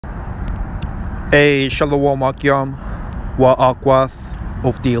A Shalom Akyam Wa Akwath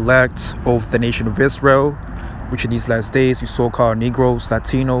of the elect of the nation of Israel, which in these last days you so-called Negroes,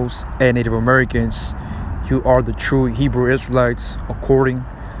 Latinos, and Native Americans, you are the true Hebrew Israelites according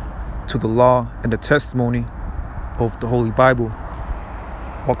to the law and the testimony of the Holy Bible.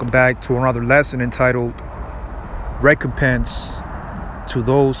 Welcome back to another lesson entitled Recompense to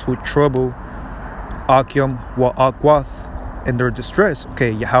those who trouble Akyam Wa Akwath in their distress.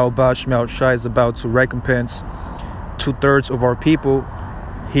 Okay, Yahweh Shemel Shai is about to recompense 2/3 of our people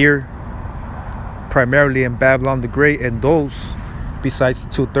here, primarily in Babylon the Great, and those besides the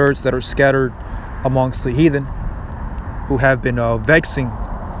 2/3 that are scattered amongst the heathen who have been vexing,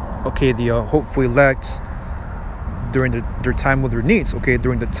 okay, the hopeful elect during their time of their needs, okay,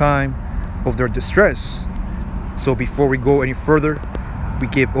 during the time of their distress. So before we go any further, we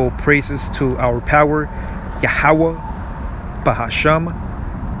give all praises to our power, Yahweh Bahasham,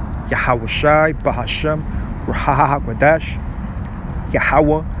 Yahweh Shai, Bahasham, Rahahaqwadash,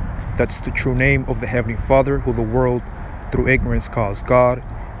 Yahweh, that's the true name of the Heavenly Father, who the world through ignorance calls God,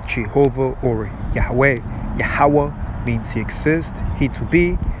 Jehovah or Yahweh. Yahweh means he exists, he to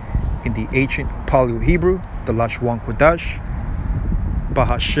be, in the ancient Paleo-Hebrew, the Lashwan Kodash.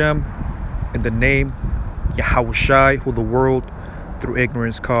 Bahashem, in the name Yahweh Shai, who the world through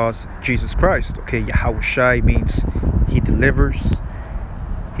ignorance calls Jesus Christ. Okay, Yahweh Shai means he delivers,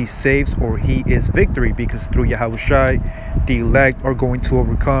 he saves, or he is victory, because through Yahweh Shai, the elect are going to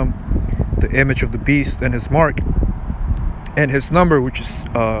overcome the image of the beast and his mark and his number, which is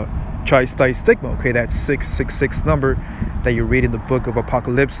Chai stigma. Okay, that 666 number that you read in the book of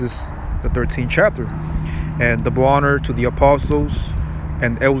Apocalypse, the 13th chapter. And double honor to the apostles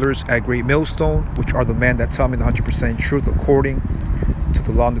and elders at Great Millstone, which are the men that tell me the 100% truth according to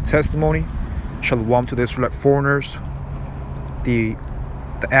the law and the testimony. Shalom to the Israelite foreigners, the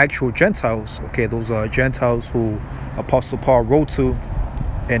actual Gentiles, okay, those Gentiles who Apostle Paul wrote to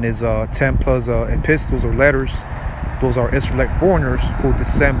in his 10 plus epistles or letters. Those are Israelite foreigners who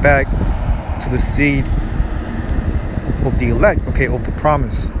descend back to the seed of the elect, okay, of the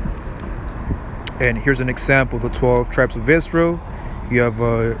promise. And here's an example: the 12 tribes of Israel. You have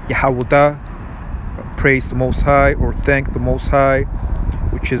Yahweh, praise the Most High or thank the Most High,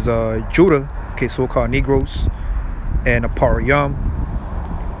 which is Judah, okay, so-called Negroes, and Apariyam,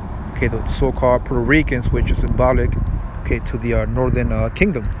 okay, the so-called Puerto Ricans, which is symbolic, okay, to the northern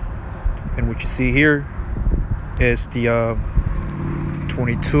kingdom. And what you see here is the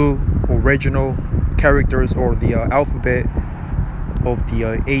 22 original characters, or the alphabet of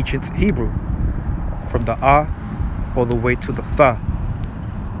the ancient Hebrew, from the A all the way to the Tha.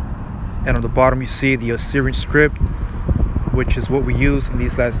 And on the bottom you see the Assyrian script, which is what we use in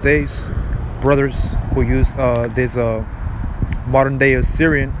these last days. Brothers who use this modern day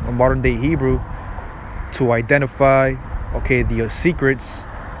Assyrian or modern day Hebrew to identify, okay, the secrets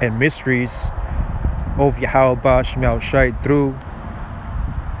and mysteries of Yahweh Shemel Shai through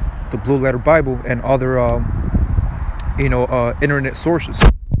the Blue Letter Bible and other internet sources.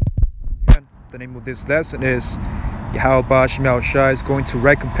 And the name of this lesson is Yahweh Shemel Shai is going to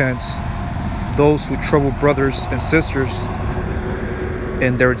recompense those who trouble brothers and sisters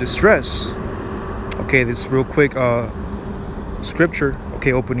in their distress. Okay, this real quick scripture,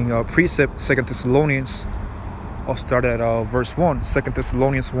 okay, opening precept, 2 Thessalonians. I'll start at verse 1. 2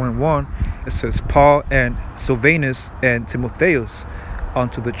 Thessalonians 1:1. It says, Paul and Silvanus and Timotheus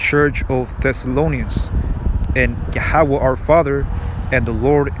unto the church of Thessalonians, and Yahweh our Father and the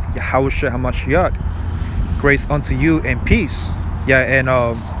Lord Yahweh HaMashiach, grace unto you and peace. Yeah, and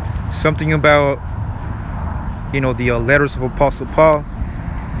something about, the letters of Apostle Paul.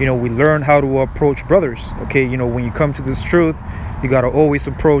 We learn how to approach brothers. Okay, when you come to this truth, you got to always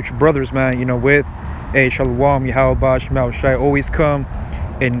approach brothers, man, with a Shalom, Yahweh Shemel Shai. Always come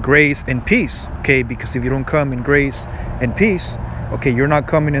in grace and peace, okay, because if you don't come in grace and peace, okay, you're not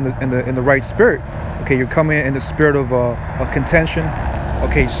coming in the right spirit. Okay, you're coming in the spirit of a contention,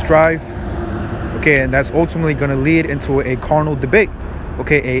 okay, strife, okay, and that's ultimately going to lead into a carnal debate,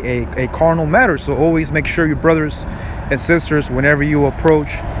 okay, a carnal matter. So always make sure your brothers and sisters, whenever you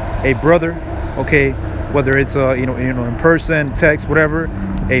approach a brother, okay, whether it's in person, text, whatever,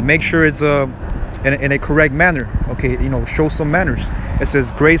 hey, make sure it's in a correct manner, okay, show some manners. It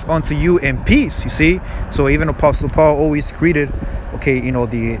says grace unto you and peace, you see. So even Apostle Paul always greeted, okay,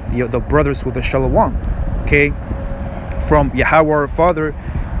 the brothers with a shalom, okay, from Yahweh our Father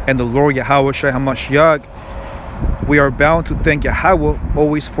and the Lord Yahweh Shai HaMashiach. We are bound to thank Yahweh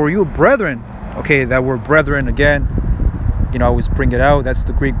always for you, brethren. Okay, that word brethren, again, I always bring it out. That's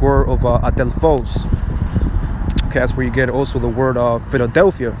the Greek word of adelphos. Okay, that's where you get also the word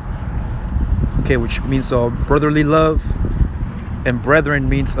Philadelphia. okay, which means brotherly love. And brethren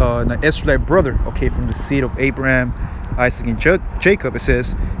means an Israelite brother, okay, from the seed of Abraham, Isaac, and Jacob. It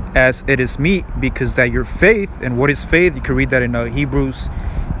says, as it is meet, because that your faith. And what is faith? You can read that in Hebrews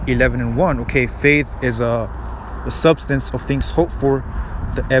 11:1. Okay, faith is the substance of things hoped for,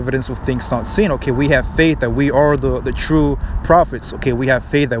 the evidence of things not seen. Okay, we have faith that we are the true prophets. Okay, we have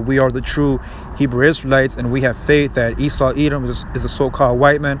faith that we are the true Hebrew Israelites, and we have faith that Esau Edom is a so-called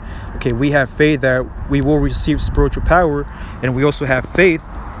white man. Okay, we have faith that we will receive spiritual power, and we also have faith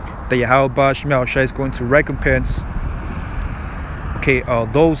that Yahweh Shema Shai is going to recompense, okay,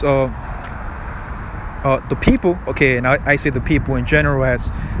 those the people, okay, and I say the people in general as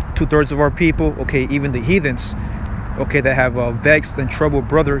 2/3 of our people, okay, even the heathens, okay, that have vexed and troubled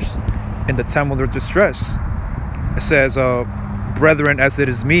brothers in the time of their distress. It says, brethren, as it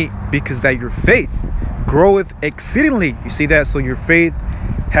is meet, because that your faith groweth exceedingly. You see that? So your faith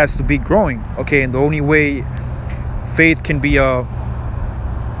has to be growing, okay, and the only way faith can be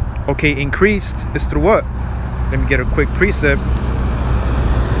okay, increased is through what? Let me get a quick precept.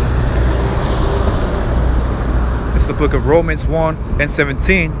 It's the book of Romans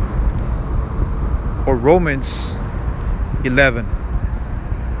 1:17, or Romans 11.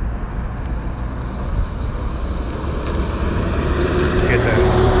 Get that.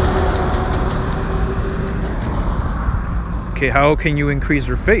 Okay, how can you increase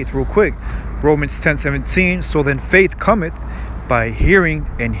your faith? Real quick. Romans 10:17. So then faith cometh by hearing,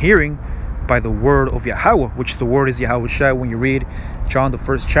 and hearing by the word of Yahweh, which the word is Yahweh Shai. When you read John, the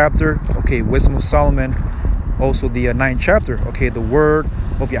 1st chapter, okay, Wisdom of Solomon, also the 9th chapter, okay, the word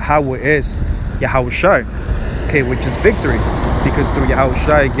of Yahweh is Yahweh Shai, okay, which is victory, because through Yahweh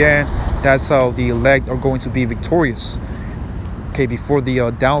Shai, again, that's how the elect are going to be victorious, okay, before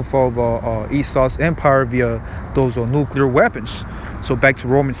the downfall of Esau's empire via those nuclear weapons. So back to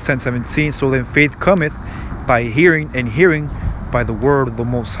Romans 10:17. So then faith cometh by hearing, and hearing by the word of the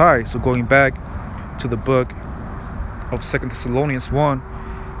Most High. So going back to the book of 2 Thessalonians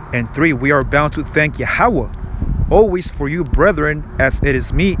 1:3, we are bound to thank Yahweh always for you, brethren, as it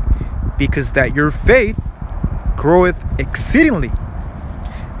is meet, because that your faith groweth exceedingly,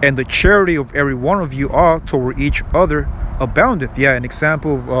 and the charity of every one of you all toward each other aboundeth. Yeah, an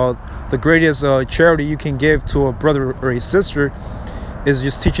example of the greatest charity you can give to a brother or a sister is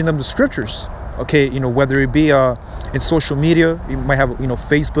just teaching them the scriptures. Okay, you know, whether it be in social media, you might have, you know,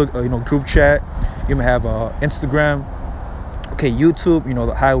 Facebook, you know, group chat, you might have Instagram, okay, YouTube, you know,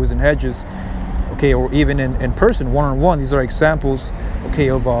 the highways and hedges, okay, or even in person, one-on-one. These are examples, okay,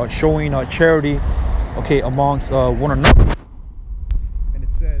 of showing charity, okay, amongst one another. And it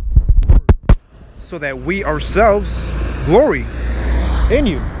says, so that we ourselves glory in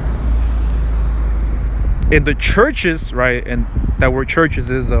you. In the churches, right, and that word churches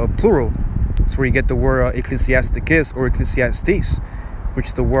is plural. That's where you get the word ecclesiasticus or ecclesiastes,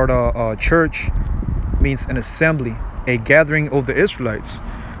 which the word church means an assembly, a gathering of the Israelites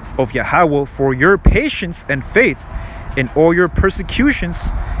of Yahweh for your patience and faith in all your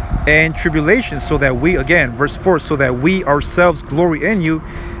persecutions and tribulations, so that we, again, verse 4, so that we ourselves glory in you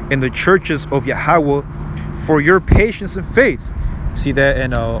in the churches of Yahweh for your patience and faith. See that?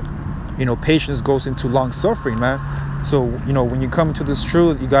 And you know, patience goes into long suffering, man. So, you know, when you come into this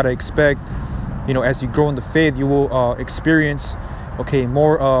truth, you got to expect, you know, as you grow in the faith, you will experience, okay,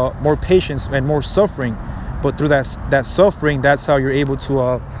 more patience and more suffering. But through that suffering, that's how you're able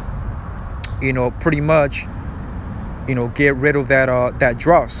to you know, pretty much, you know, get rid of that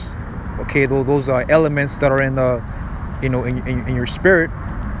dross, okay, those elements that are in the, you know, in your spirit,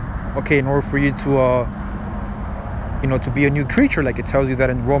 okay, in order for you to you know, to be a new creature, like it tells you that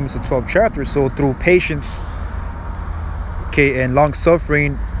in Romans, the 12th chapter. So through patience, okay, and long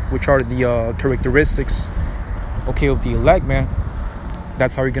suffering, which are the characteristics, okay, of the elect, man,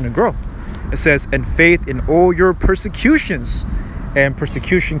 that's how you're gonna grow. It says, and faith in all your persecutions. And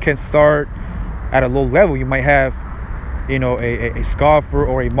persecution can start at a low level. You might have, you know, a scoffer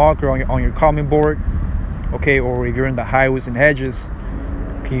or a mocker on your comment board, okay, or if you're in the highways and hedges,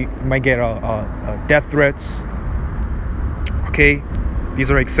 okay, you might get death threats. Okay, these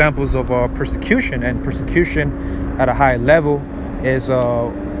are examples of persecution, and persecution at a high level is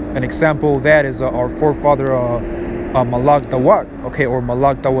an example of that is our forefather Malak Dawud, okay, or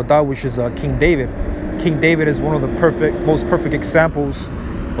Malak Dawud, which is King David. King David is one of the most perfect examples,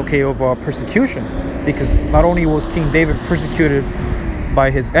 okay, of persecution, because not only was King David persecuted by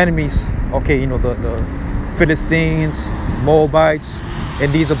his enemies, okay, you know, the Philistines, the Moabites,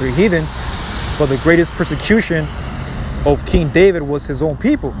 and these other heathens, but the greatest persecution of King David was his own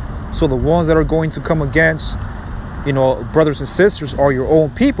people. So the ones that are going to come against, you know, brothers and sisters are your own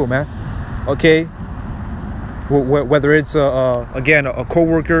people, man. Okay, whether it's again a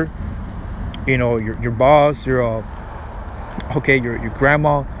coworker, your boss, your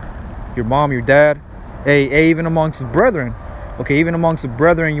grandma, your mom, your dad, hey, even amongst the brethren. Okay, even amongst the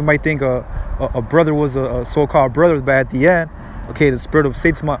brethren, you might think a brother was a so-called brother, but at the end, okay, the spirit of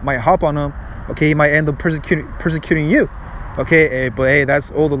Satan might hop on him. Okay, he might end up persecuting you. Okay, but hey,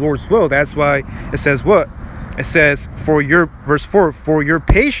 that's all the Lord's will. That's why it says what? It says, for your, verse 4, for your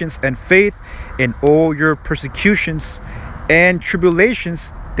patience and faith in all your persecutions and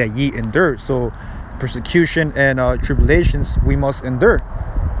tribulations that ye endure. So persecution and tribulations we must endure.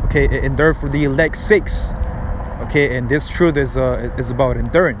 Okay, endure for the elect's sakes. Okay, and this truth is about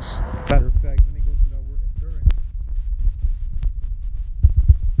endurance. Matter of fact, let me go to that word endurance.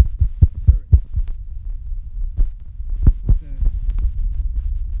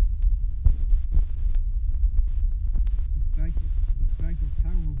 The fact of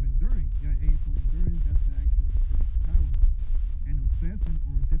power of enduring. Yeah, hey, so endurance, that's the actual spiritual power. And unpleasant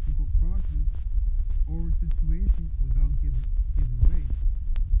or difficult process or situation without giving way.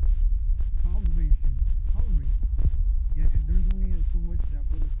 Tolerate. Yeah, and there's only so much that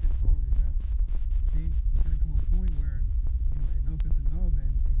brothers can tolerate, man. See, it's gonna come a point where, enough is enough,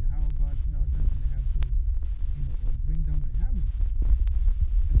 and how about just gonna have to, bring down the hammer.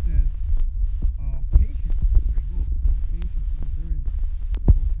 It says, patience. There you go. So patience and endurance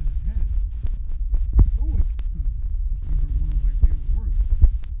go hand in hand. Stoic, which these are one of my favorite words.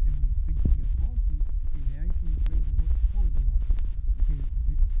 And when you speak to the apostles, okay, they actually play the word stoic a lot. Okay,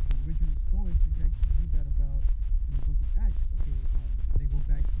 the original Stoics, you can actually read that about in the book of Acts. Okay, they go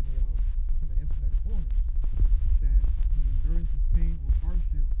back to the Israelite foreigners. It says the endurance of pain or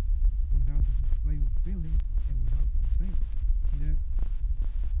hardship without the display of feelings and without complaint. See that?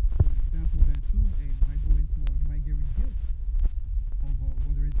 So an example of that too, and you might get rebuked of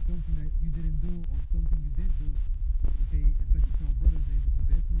whether it's something that you didn't do or something you did do. Okay, it's like you tell brothers, the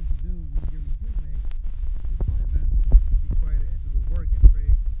best thing you can do when you get rebuked, man, be quiet, man. Be quiet and do the work and pray.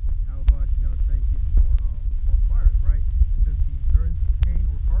 How about try to get you more fire, right? It says the endurance of pain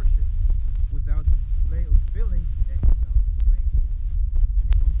or hardship without display of feelings and without complaint.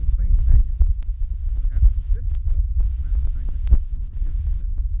 And no complaint, man. Just have persistence. Matter of fact, that's over here,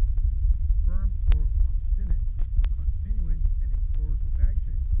 persistence. Firm or obstinate, continuance in a course of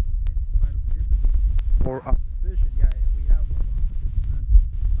action in spite of difficulty or opposition. Yeah, and we have a lot of opposition, man.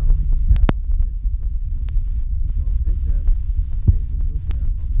 Not only do we have opposition from Esau's bitch ass, okay, but we also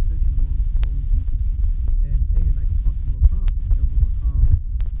have opposition among our own people. And hey, and I can talk to Rakam. Elder Rakam,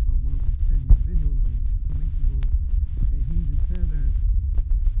 one of his previous videos, like 2 weeks ago, and he even said that,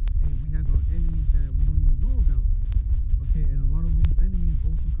 hey, we have our enemies that we don't even know about. Okay, and a lot of those enemies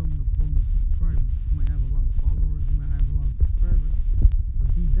also come in the form of subscribers. You might have a lot of followers, you might have a lot of subscribers, but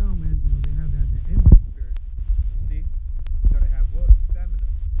deep down, man, they have that envy spirit. See, you gotta have what? Stamina,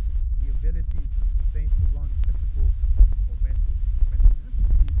 the ability to sustain prolonged physical or mental effort.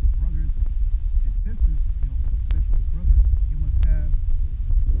 See, so brothers and sisters, especially brothers, you must have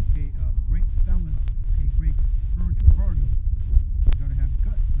great stamina, great spiritual cardio. You gotta have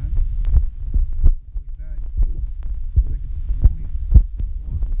guts, man. So going back, Second Thessalonians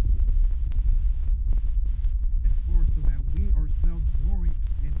 1 and 4, so that we ourselves glory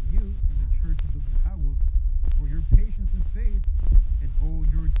in you in the church of the Yahweh for your patience and faith in all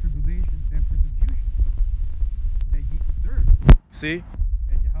your tribulations and persecutions that ye endure. See?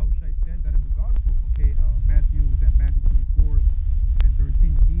 And Yahushua said that in the gospel. Okay, Matthew 24 and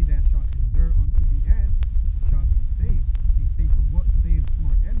 13. He that shall endure unto the end shall be saved. See, saved from what? Saved from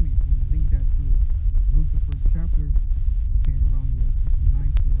our enemies. When we link that to Luke, the 1st chapter, okay, and around the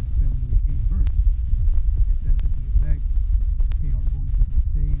 69 to 78 verse, it says that the elect, okay, are going to be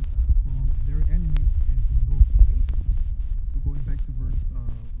saved from their enemies and from those who hate them. So going back to verse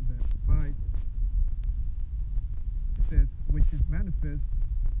 5, it says, which is a manifest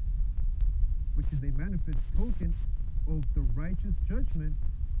token of the righteous judgment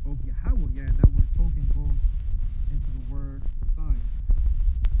of Yahweh. Yeah, and that word token goes into the word sign.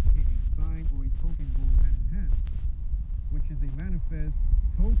 Okay, a sign or a token go hand in hand. Which is a manifest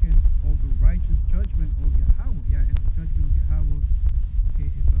token of the righteous judgment of Yahweh. Yeah, and the judgment of Yahweh, okay,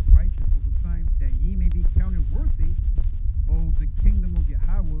 it's righteous over time, that ye may be counted worthy of the kingdom of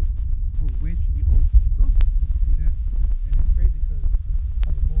Yahweh, for which ye also suffer. See that? And it's crazy because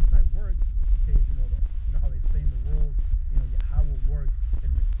how the Most High works. Okay, you know how they say in the world, Yahweh works in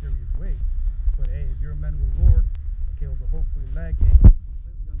mysterious ways. But hey, if you're a man of the Lord, okay, of the hopeful elect, and you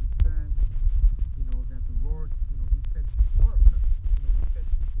completely understand, that the Lord, he sets people up. He sets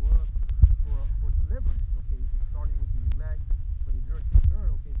people up for deliverance. Okay, he's starting with the elect, but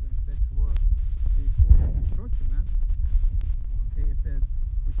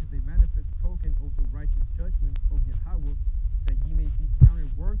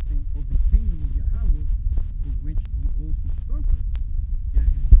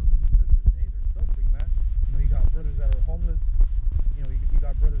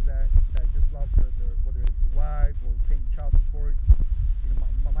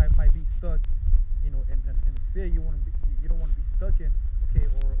okay,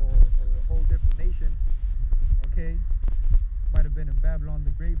 or a whole different nation, okay, might have been in Babylon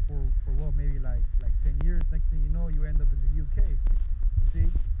the Great for what, maybe like 10 years. Next thing you know, you end up in the UK. You see?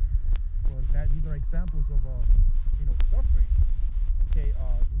 Well, these are examples of suffering. Okay,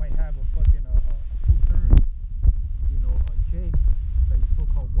 you might have a fucking a 2/3, a Jake that you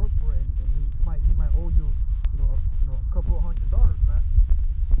so-called work for, and he might owe you, a couple of $100, man.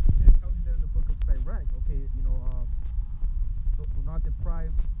 And it tells you that in the book of Sirach. Okay, do not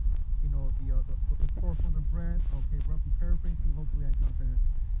deprive, the poor from the bread. Okay, roughly paraphrasing. Hopefully, I got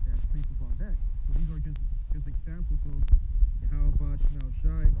that precept on that. So these are just examples of how about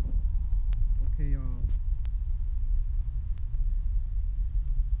Shai. Okay,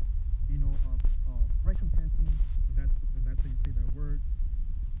 recompensing. That's how you say that word.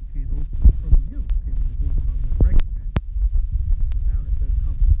 Okay, those who trouble you. Okay, when you're going to the word recompense, it's a noun that says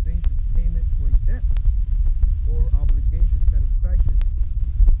compensation, payment for a debt or obligation, satisfaction,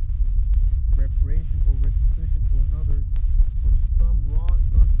 reparation or restitution to another for some wrong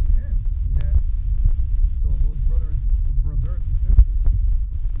done to him. See that? So those brothers and sisters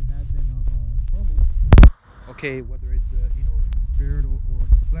who have been troubled, okay, whether it's in spirit or in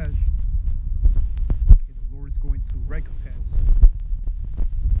the flesh, okay, the Lord is going to recompense. This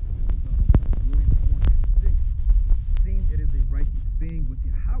is 2 Corinthians 1:6. Seeing it is a righteous thing with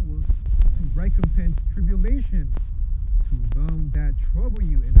Yahweh to recompense tribulation to them that trouble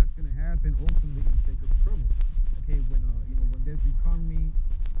you, and that's going to happen ultimately in Jacob's trouble. Okay, when when this economy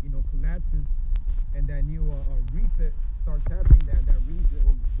collapses and that new reset starts happening, that reset,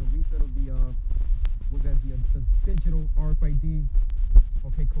 or the reset of the was that the digital RFID,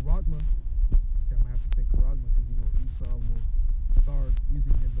 okay, Karagma. Okay, I'm gonna have to say Karagma because Esau will start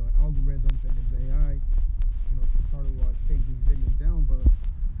using his algorithms and his AI, to try to take this video down. But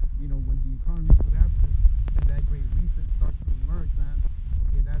when the economy collapses and that great reset starts to emerge, man.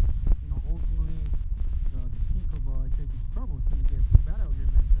 Okay, that's ultimately the peak of Jacob's trouble. It's gonna get so bad out here,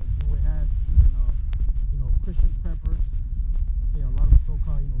 man, because you would have even Christian preppers. Okay, a lot of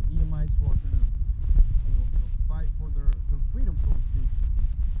so-called Edomites who are gonna fight for their freedom, so to speak.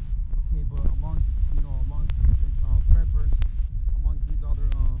 Okay, but amongst Christian preppers, amongst these other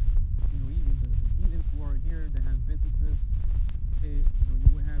even the heathens who are here that have businesses, okay, you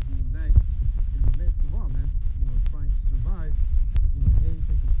would have the elect in the midst of all, man, trying to survive, in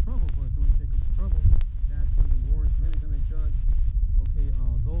Jacob's trouble. But during Jacob's trouble, that's when the Lord is really going to judge, okay,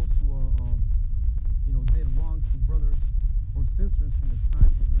 those who did wrong to brothers or sisters from the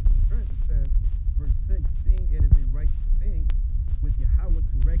time of the Spirit. It says, verse 6, seeing it is a righteous thing with Yahweh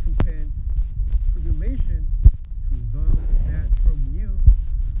to recompense tribulation to them that trouble you,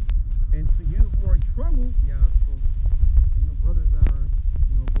 and to you who are troubled, so brothers that are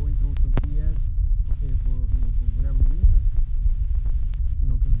going through some BS, okay, for whatever reason,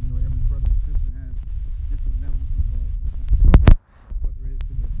 because every brother and sister has different levels of trouble, whether it's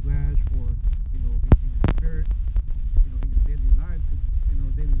in the flesh or in your spirit, in your daily lives. Because in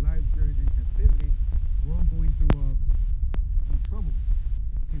our daily lives here in captivity, we're all going through troubles.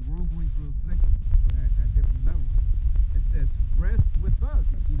 Okay, we're all going through afflictions, but at different levels. It says, rest with us.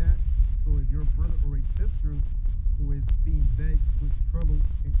 You see that? So if you're a brother or a sister who is being vexed with trouble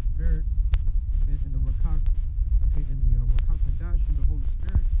in spirit, in the Rakak, okay, in the Rakak Hadash, in the Holy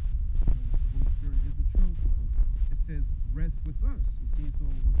Spirit, the Holy Spirit is the truth. It says, rest with us. You see, so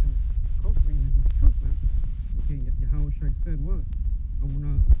what's going to comfort you is this truth, man. Okay, Yahweh Shai said what? I will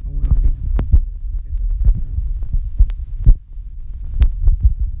not leave you comfortless. Let me get that scripture.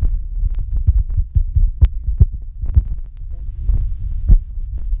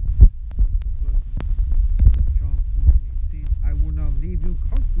 I will not leave you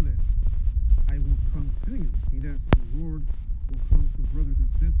comfortless. I will come to you. See, that's the Lord will come to brothers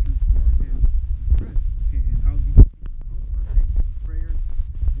and sisters who are in distress. Okay, and how do you comfort? Prayer,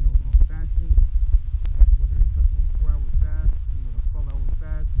 fasting, whether it's a 24-hour fast, a 12-hour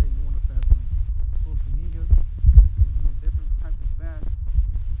fast, maybe you want to fast on social media. Okay, different types of fast.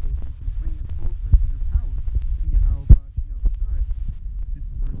 Okay, so you can bring it closer to your power. See how about Shai. This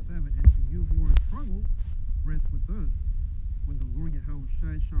is verse 7. And to you who are in trouble, rest with us, when the Lord Yahweh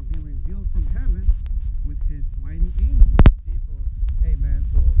Shai shall be revealed from heaven with his mighty angels. See, so, hey man,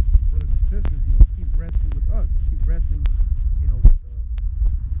 so brothers and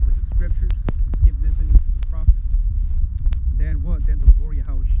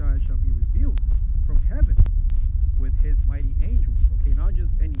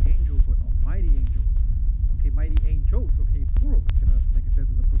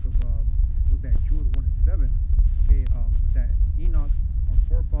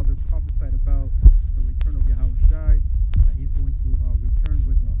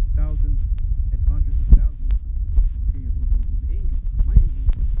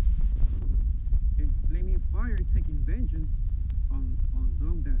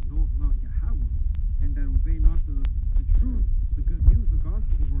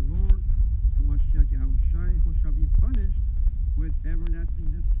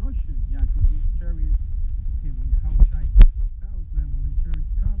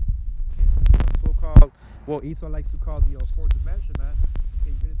Well, Esau likes to call the fourth dimension, man.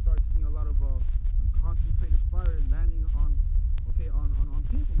 Okay, you're gonna start seeing a lot of concentrated fire landing on, okay, on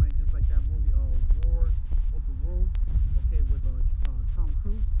people, man. Just like that movie, War of the Worlds, okay, with Tom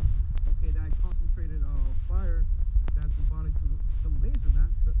Cruise. Okay, that concentrated fire that's symbolic to them laser,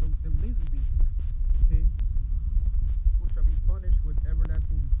 man. Them laser beams. Okay, who shall be punished with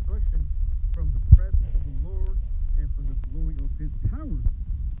everlasting destruction from the presence of the Lord and from the glory of His power,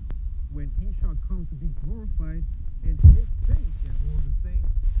 when He shall come to be glorified in His saints. Yeah, all the saints.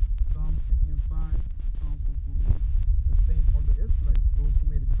 Psalm 50 and 5, Psalm 148. The saints are the Israelites, those who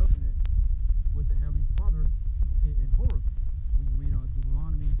made a covenant with the Heavenly Father. Okay, in Horeb, when you read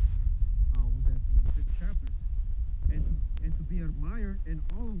Deuteronomy, was that the 5th chapter, and to be admired in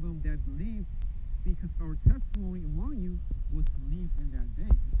all of them that believe, because our testimony among you was believed in that day.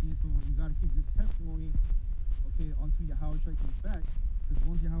 You see, so you got to keep this testimony, okay, until Yahweh comes back. Because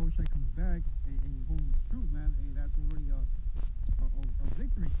once Yahweh comes back and you hold this truth, man, hey, that's already a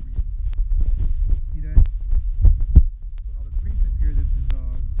victory for you. See that? So another precept here, this is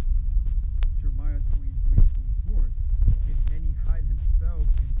Jeremiah 23:24. If any hide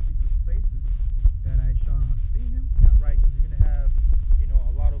himself in secret places, that I shall not see him. Yeah, right, because you're going to have,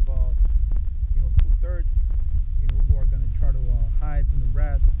 a lot of, 2/3, who are going to try to hide from the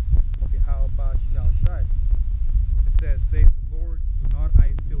wrath of Yahweh Shai. It says, save the Lord, do not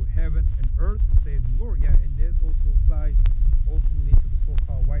I fill heaven and earth, save the Lord. Yeah, and this also applies ultimately to the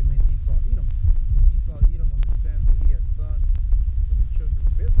so-called white man Esau Edom. Esau Edom understands what he has done to the children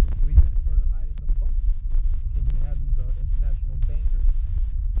of Israel, so he's going to try to hide in them bunkers. Okay, you're going to have these international bankers,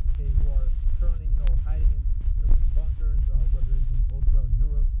 okay, who are currently, hiding in, in bunkers, whether it's in all throughout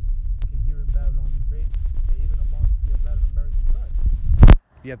Europe, okay, here in Babylon the Great, and even amongst the Latin American tribes.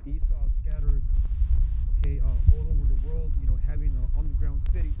 You have Esau scattered, okay, all over the world, having underground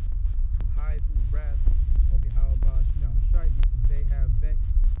cities to hide from the wrath of Yahweh Shai, because they have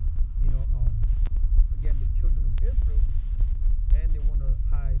vexed, again, the children of Israel, and they want to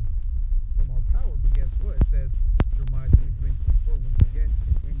hide from our power. But guess what? It says, Jeremiah 23:24, once again,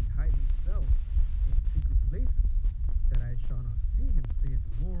 if any hide himself in secret places, that I shall not see him, saith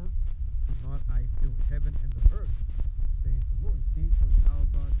the Lord, do not I fill heaven and the earth, saith the Lord. See, so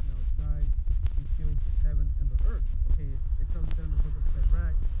Yahweh Shai, He fills the heaven and the earth. Okay, it tells us in the book of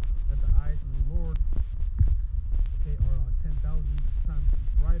Sirach that the eyes of the Lord, okay, are 10,000 times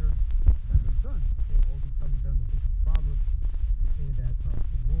brighter than the sun. Okay, it also tells us in the book of Proverbs, okay, that the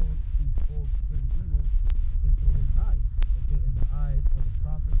Lord sees both good and evil, okay, through His eyes. Okay, and the eyes of the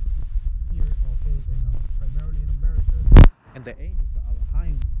prophets here, okay, primarily in America, and the angels are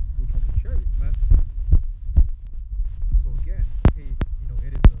Elohim, which are the chariots, man. So again, okay,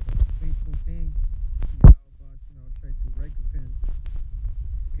 it is a faithful thing to Yahweh, try to recompense,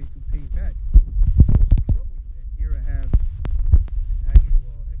 okay, to pay back those who trouble you. And here I have an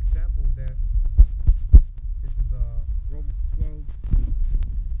actual example that this is Romans 12,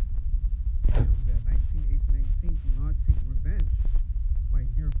 that 19:18-19. Do not take revenge, my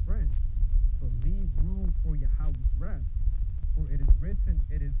dear friends, but leave room for Yahweh's wrath. For it is written,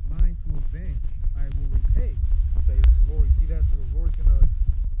 it is mine to avenge, I will repay, says the Lord. You see that? So the Lord's gonna,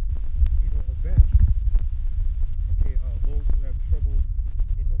 avenge, okay, those who have troubled,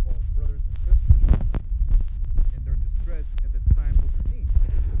 brothers and sisters in their distress in the time of their needs.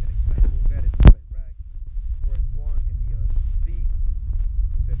 An example of that is in Iraq, 4 and 1 in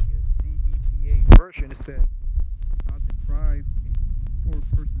the CEBA version. It says, not deprive a poor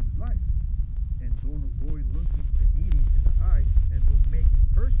person's life, and don't avoid looking the needy in the eyes, and don't make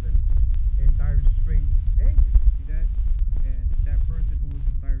a person in dire straits angry. See that? And that person who was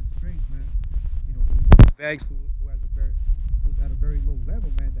in dire straits, man, who's vexed, who's at a very low level,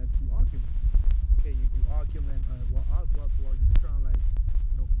 man, that's you argument. Okay, you argue, man, while who are just trying like,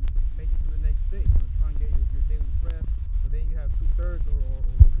 make it to the next day, try and get your daily bread, but then you have 2/3 or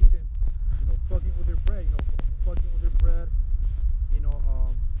the heathens, fucking with their bread, fucking with their bread,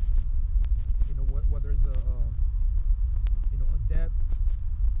 whether it's a debt,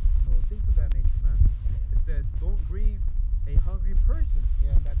 things of that nature, man. It says, don't grieve a hungry person.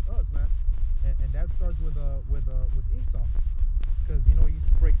 Yeah, and that's us, man. And that starts with Esau. Because,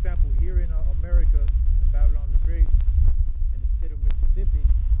 for example, here in America, in Babylon the Great, in the state of Mississippi,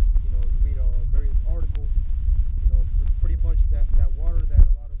 you read various articles, pretty much that water that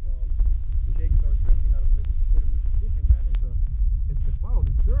a lot of jakes are drinking out of the state of Mississippi, man, is defiled,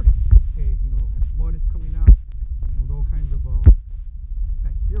 it's dirty. Okay, mud is coming out with all kinds of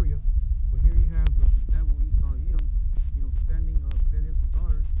bacteria. But here you have the devil Esau Edom, sending billions of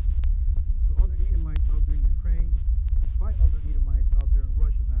dollars to other Edomites out there in Ukraine to fight other Edomites out there in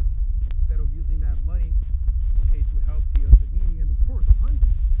Russia, man. Instead of using that money okay, to help the needy and the poor, the hungry.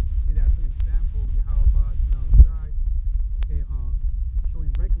 See, that's an example of Yahweh outside, okay,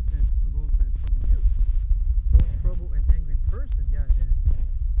 showing recompense to those that trouble you. Don't trouble an angry person, yeah,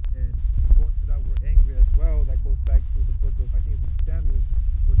 and going to that word angry as well, that goes back to the book of, I think it's in Samuel,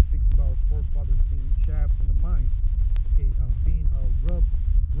 where it speaks about forefathers being chaffed in the mind, okay, being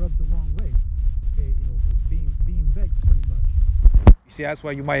rubbed the wrong way, okay, being vexed pretty much. You see, that's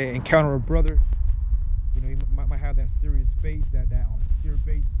why you might encounter a brother, he might have that serious face, that austere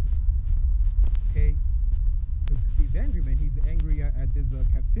face, okay, because he's angry, man. He's angry at this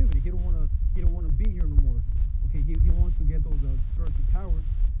captivity. He don't wanna be here no more. Okay, he wants to get those spiritual powers,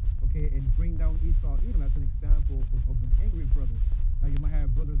 okay, and bring down Esau, Edom. That's an example of an angry brother. Now you might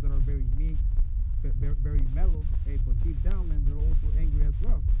have brothers that are very meek, very, very mellow, hey, but deep down, man, they're also angry as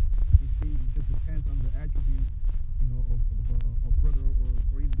well. You see, it just depends on the attribute, of a brother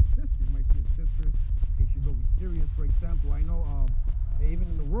or even a sister. You might see a sister, okay, she's always serious. For example, I know, even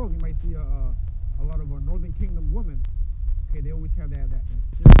in the world, you might see a lot of Northern Kingdom women. Okay, they always have that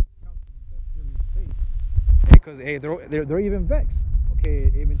serious countenance, that serious face. Because they're even vexed. Okay,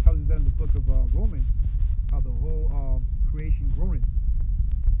 it even tells you that in the book of Romans, how the whole creation groaneth.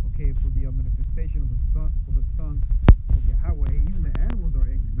 Okay, for the manifestation of the sons of Yahweh. Even the animals are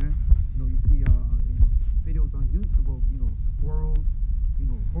angry, man. You see videos on YouTube of squirrels,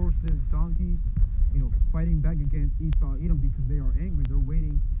 horses, donkeys, fighting back against Esau, Edom, because they are angry. They're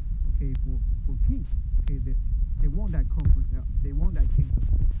waiting, okay, for peace. Okay, they want that comfort. They want that kingdom.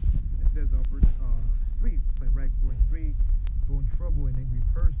 It says verse 3. It's like right 4 and 3. Don't trouble an angry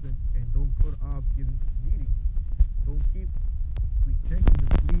person, and don't put off giving to the needy. Don't keep rejecting the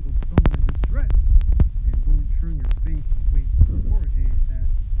plea of someone in distress, and don't turn your face away from the poor.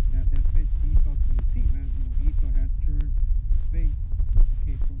 And that fits Esau to the T, man. Esau has turned his face,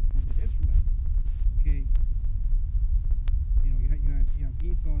 okay, from the Israelites. Okay, you have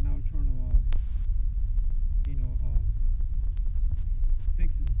Esau now trying to fix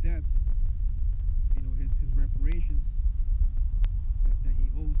his debts, his reparations that he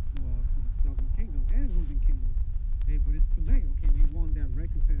owes to the southern kingdom and northern kingdom. Hey, but it's too late. Okay, we want that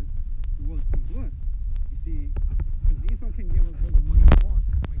recompense through blood. You see, because Esau can give us all the money he wants.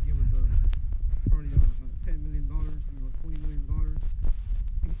 He might give us probably $10 million, $20 million.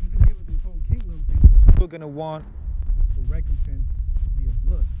 He can give us his whole kingdom, and we're still gonna want the recompense via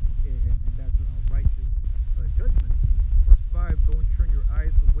blood. Okay, and that's a righteous judgment. Verse 5: Don't turn your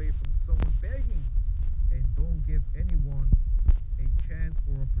eyes away from someone begging, and don't give anyone a chance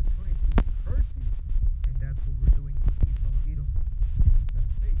or opportunity to curse you. And that's what we're doing to Esau, Edom, in this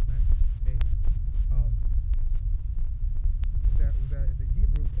last days, man. Hey, was that in the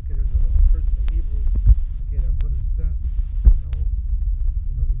Hebrew? Okay, there's a curse in the Hebrew. Okay, that brother said, if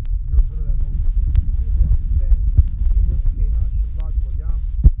you're a brother that knows Hebrew, understands Hebrew. Okay, Shalak Boyam,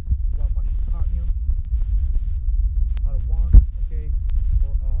 Wa Mashipatnium, Adawan, okay,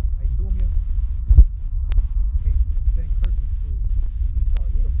 or Idumia. Okay, saying curses to Esau,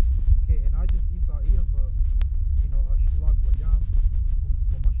 Edom. Okay, and not just Esau, Edom, but Shalak Boyam,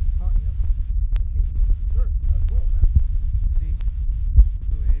 Wa Mashipatnium. Okay, two-thirds as well, man. See,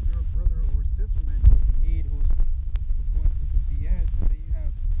 so if you're a brother or a sister, man, who's in need, who's going through some BS, and then you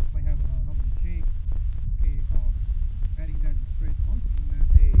might have another Jake, okay, adding that distress onto you, man.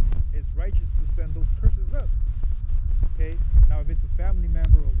 Hey, it's righteous to send those curses up. Okay, now if it's a family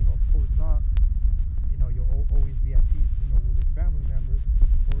member, or of course not, you'll always be at peace, with your family members.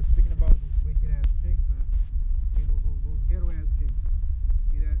 But we're speaking about those wicked ass Jakes, man. Okay, those ghetto ass Jakes.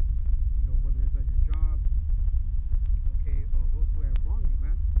 See that? Whether it's at your job, okay, those who have wronged you,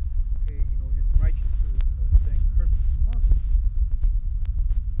 man. Okay, it's righteous to send curses upon them.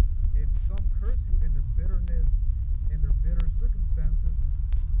 If some curse you in their bitterness, in their bitter circumstances,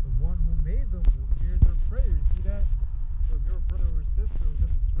 the one who made them will hear their prayers. See that? So if you're a brother or a sister who's in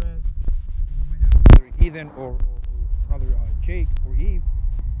distress, you might have another heathen or another Jake or Eve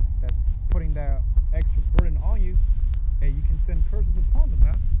that's putting that extra burden on you, and you can send curses upon them,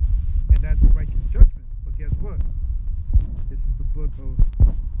 man. And that's righteous judgment. But guess what? This is the book of,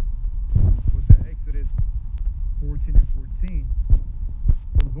 what's that, Exodus 14 and 14.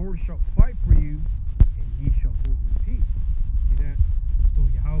 The Lord shall fight for you, and ye shall hold your peace. See that? So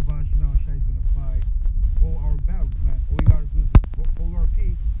Yahweh Shai is going to fight all our battles, man. All we got to do is just hold our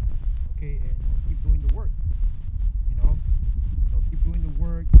peace, okay, and keep doing the work. Keep doing the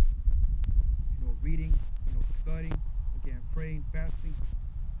work, reading, studying, again, praying, fasting,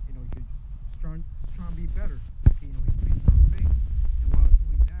 just trying to be better, okay, increasing our faith. And while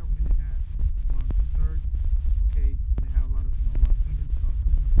doing that, we're going to have two-thirds, okay, going to have a lot of heathens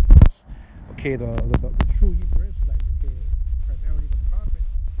coming up. okay, the true Hebrew Israelites, okay, primarily the prophets,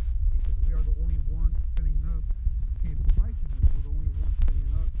 because we are the only ones filling up, okay, for righteousness. We're the only ones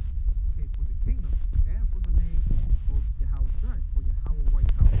filling up, okay, for the kingdom and for the name of Yahweh Shai, for Yahweh Why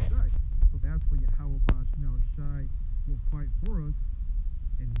Yahweh Shai. So that's for Yahweh Bashmel Shai will fight for us,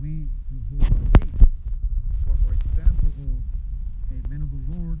 and we will hold our peace. One more example of a man of the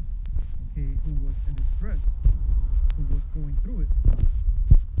Lord, okay, who was in distress, who was going through it.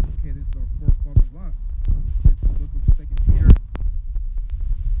 Okay, this is our forefather Lot. This is the book of 2 Peter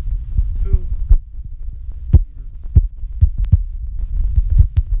 2.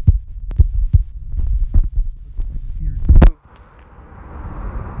 Peter 2.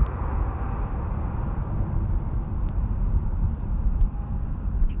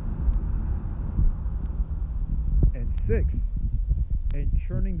 And 6. And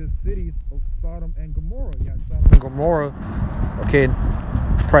churning the cities of Sodom and Gomorrah. Yeah, Sodom and Gomorrah. Okay,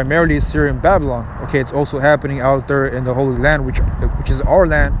 primarily Syria and Babylon. Okay, it's also happening out there in the Holy Land, which is our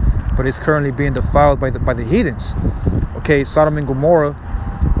land, but it's currently being defiled by the heathens. Okay, Sodom and Gomorrah.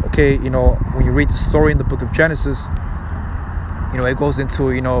 Okay, you know, when you read the story in the book of Genesis, you know, it goes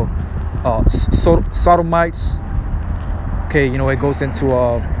into, you know, sodomites. Okay, you know, it goes into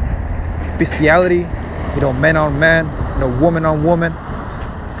bestiality. You know, man on man. You know, woman on woman.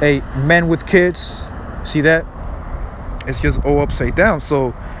 A men with kids. See that? It's just all upside down.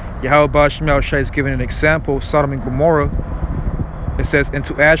 So Yahweh Bashmel Shai is giving an example of Sodom and Gomorrah. It says, and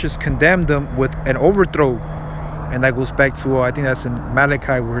to ashes condemn them with an overthrow. And that goes back to, I think that's in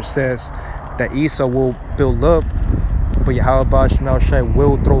Malachi, where it says that Esau will build up, but Yahweh Bashmel Shai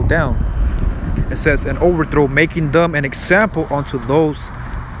will throw down. It says, an overthrow, making them an example unto those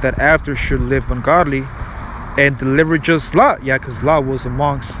that after should live ungodly, and deliver just Lot. Yeah, because Lot was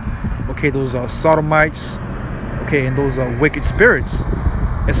amongst, okay, those Sodomites, okay, and those wicked spirits.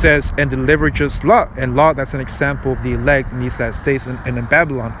 It says, and deliver just Lot. And Lot, that's an example of the elect in these last days and in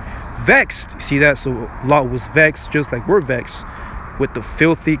Babylon. Vexed. You see that? So Lot was vexed, just like we're vexed, with the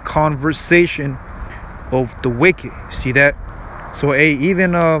filthy conversation of the wicked. See that? So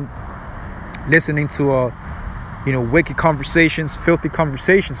even listening to you know, wicked conversations, filthy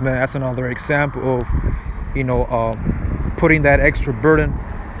conversations, man, that's another example of, you know, putting that extra burden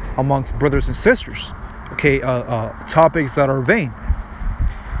amongst brothers and sisters. Okay, topics that are vain.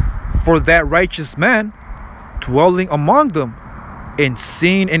 For that righteous man dwelling among them in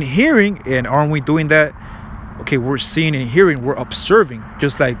seeing and hearing. And aren't we doing that? Okay, we're seeing and hearing, we're observing,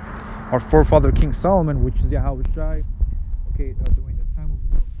 just like our forefather King Solomon, which is Yahweh Shai. Okay, during the time of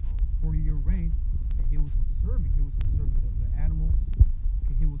his 40-year reign, and he was observing the animals.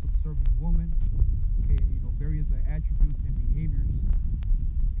 Okay, he was observing women. Okay, you know, various attributes and behaviors,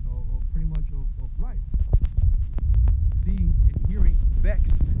 you know, pretty much of life. Seeing and hearing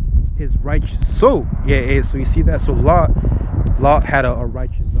vexed his righteous soul. Yeah, so you see that. So Lot had a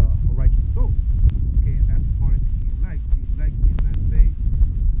righteous soul. Okay, and that's according to the elect. The elect in these last days,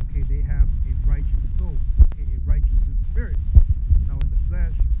 okay, they have a righteous soul, okay, a righteous in spirit. Now in the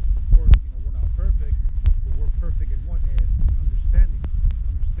flesh, of course, you know, we're not perfect, but we're perfect in one end, understanding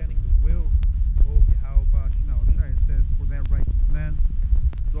the will of Yahweh Bashmel Shai. It says, for that righteous man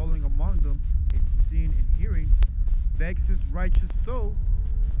dwelling among them and seeing and hearing vexes his righteous soul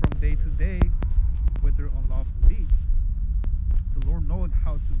from day to day with their unlawful deeds. The Lord knoweth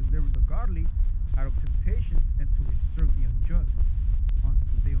how to deliver the godly out of temptations and to reserve the unjust unto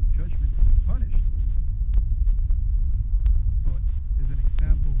the day of judgment to be punished. So there's an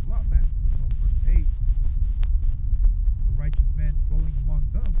example of Lot, man. You know, verse 8, the righteous man dwelling among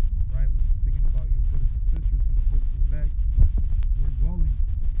them, right? We're speaking about your brothers and sisters of the hopeful elect. We're dwelling,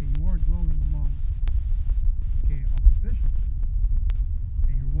 okay, you are dwelling amongst, okay, opposition.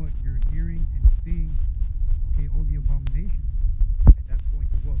 And you're what? You're hearing and seeing, okay, all the abominations. And that's going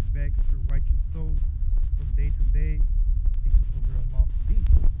to what? Vex your righteous soul from day to day because of their unlawful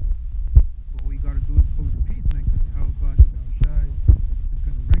deeds. But all you got to do is hold your peace, man, because how God Shai is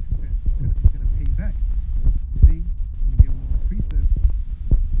going to recompense. He's going to pay back. See? Let me get one more precept.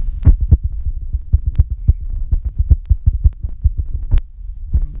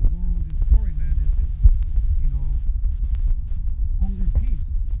 The moral of this story, man, is you know, hold your peace.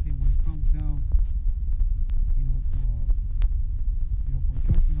 Okay, when it comes down, you know, to you know, for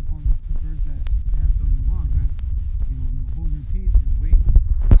judgment upon these two birds that have done you wrong, man. You know, you hold your peace and wait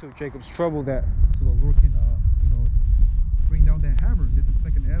till Jacob's trouble, that so the Lord can you know, bring down that hammer. This is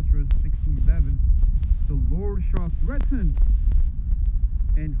 2nd Ezra 6:11. The Lord shall threaten,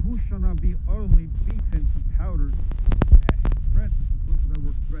 and who shall not be utterly beaten to powder at his presence. Let's go to that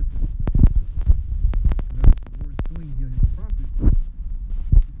word threaten. And that's what the Lord is doing here, his prophets.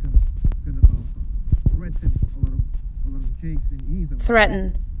 He's gonna threaten a lot of Jakes and Eves.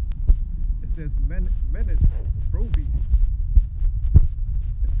 Threaten. It says menace, proby.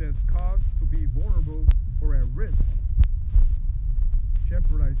 It says cause to be vulnerable or at risk.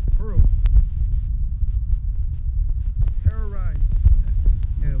 Jeopardize, pearl. Terrorize.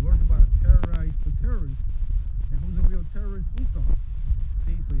 Yeah, the Lord's about to terrorize the terrorists. And who's a real terrorist? Esau.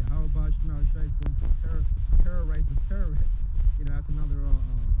 See, so Yahweh Shai is going to terrorize the terrorists. You know, that's another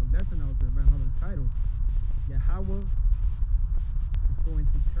a lesson out there, man, another title. Yahweh is going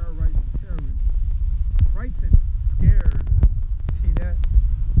to terrorize the terrorists. Frightened, scared. See that?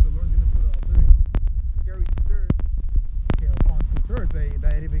 So the Lord's going to put a very scary spirit, okay, upon 2/3.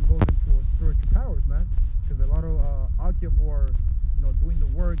 That even goes into spiritual powers, man. Because a lot of Akim who are, you know, doing the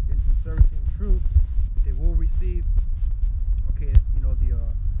work in sincerity and truth, they will receive, okay, you know, the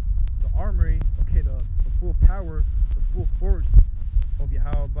armory, okay, the full power, the full force of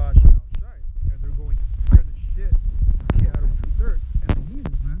Yahweh Shai, and they're going to scare the shit, okay, out of 2/3 and the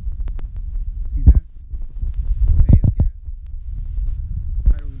heathens, man.